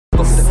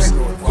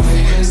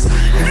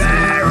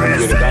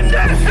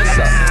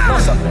sir. No,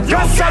 sir.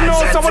 Yes, I know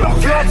some of the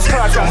blood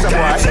crackers,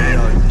 boy.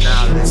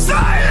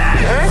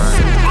 Silence!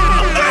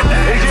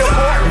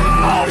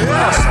 Oh,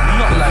 no, sir.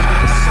 Not like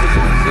this.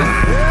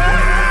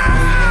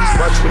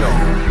 Watch me now.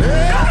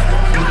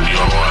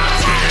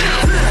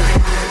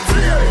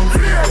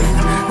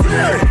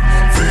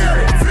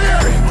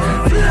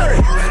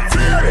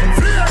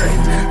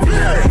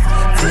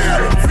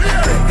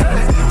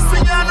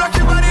 Swing and rock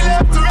your body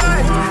left to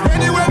right.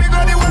 Anywhere we go,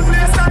 the one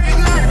place I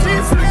ignite. We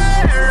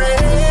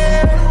flaring,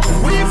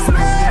 we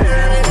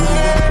flaring.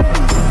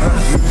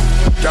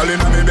 Girl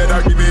inna me bed, I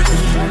give it.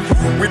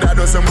 With a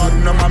dozen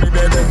magnum on me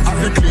bed, I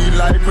feel clean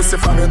like pussy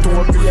from the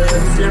top to the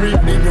head. Theory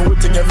and the new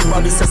thing,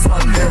 everybody says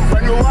one day.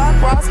 When you walk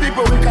past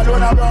people, we can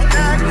run around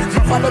neck.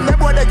 No follow them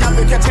boy, they can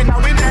be catching a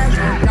winner.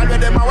 Girl with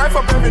them, my wife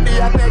up every day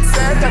and take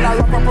set. And I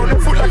wrap up on the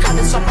foot like I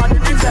did shop on the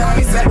kitchen.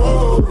 He said,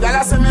 whoa,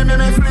 y'all say me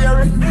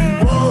flare it.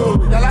 Whoa,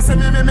 y'all say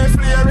me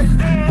flare it.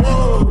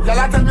 Whoa,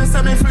 y'all tell me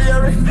say me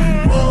flare it.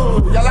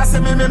 Whoa, y'all say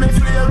me flare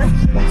it.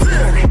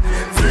 Flare it,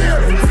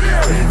 flare it,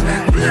 flare it,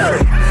 flare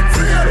it,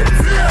 flare it,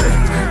 flare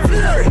it,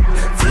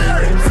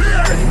 flare it, flare it,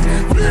 flare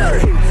it, flare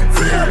it,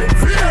 flare it,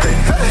 flare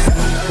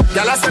it.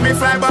 Y'all say me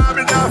fly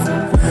bubble duff.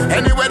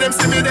 Anywhere them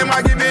see me, them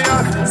a give me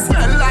up.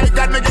 Smell like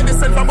God, me get the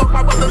scent from up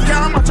above the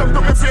can't match up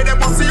to me fear them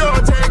must see you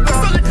take up.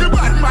 So little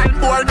bad mind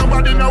boy,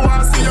 nobody no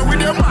want see you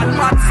with your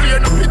madman flare.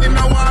 No pity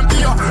no want be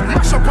you.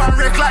 Mash up and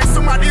wreck like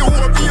somebody who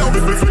be you.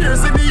 With the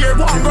flares in the air,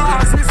 one go